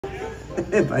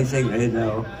Everybody shaking their head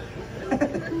no.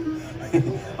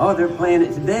 Oh, they're playing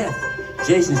it to death.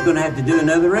 Jason's going to have to do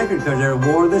another record because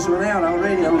they wore this one out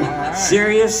already on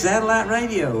Sirius Satellite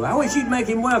Radio. I wish you'd make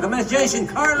him welcome. That's Jason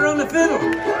Carter on the fiddle.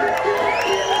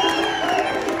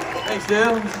 Thanks,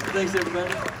 Dale. Thanks,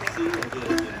 everybody. See you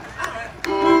again.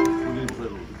 We're going to play a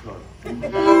little guitar.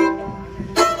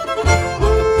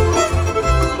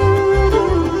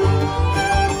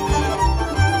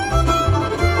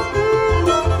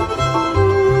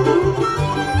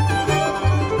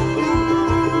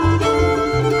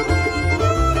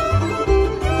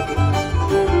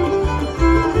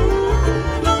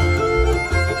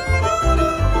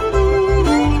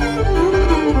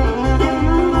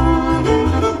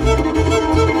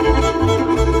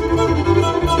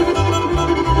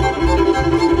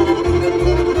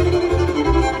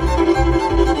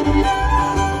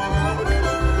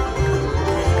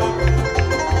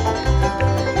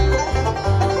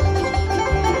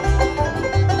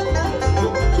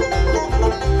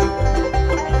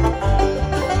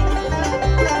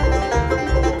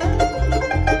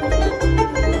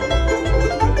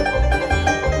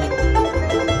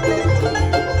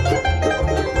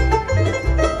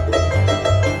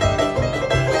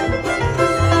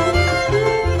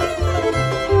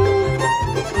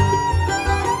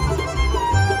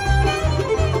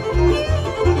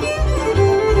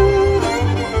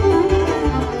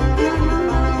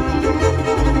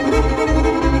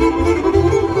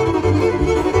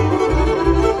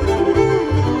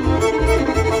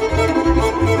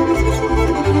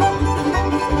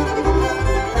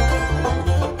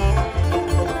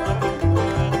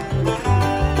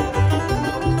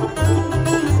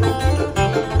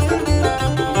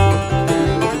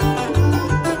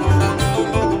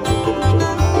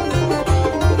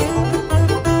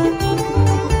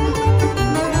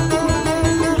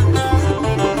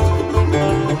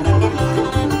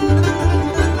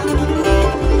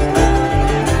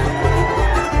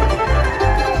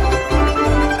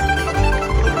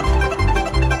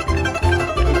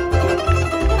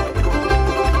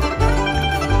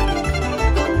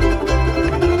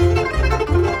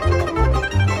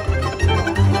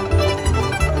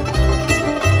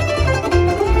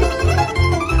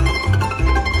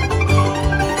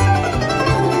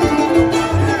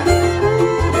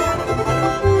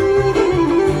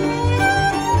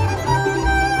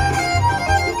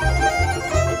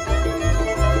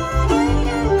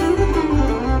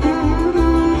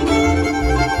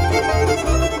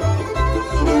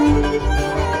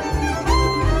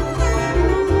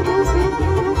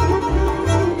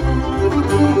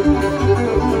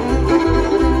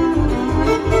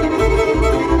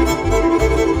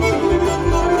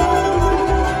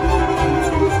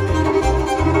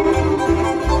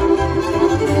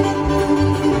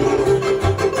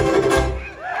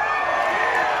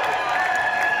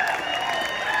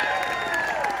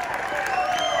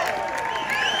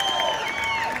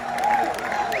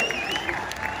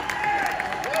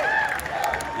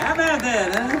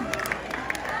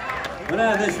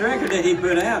 This record that he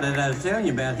put out that I was telling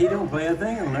you about, he don't play a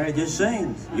thing on there, he just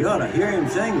sings. You ought to hear him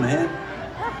sing, man.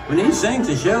 When he sings,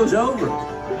 the show's over.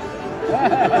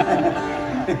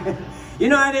 You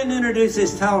know, I didn't introduce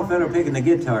this tall fellow picking the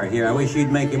guitar here. I wish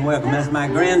you'd make him welcome. That's my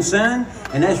grandson,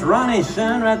 and that's Ronnie's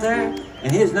son right there,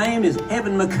 and his name is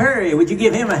Evan McCoury. Would you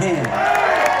give him a hand?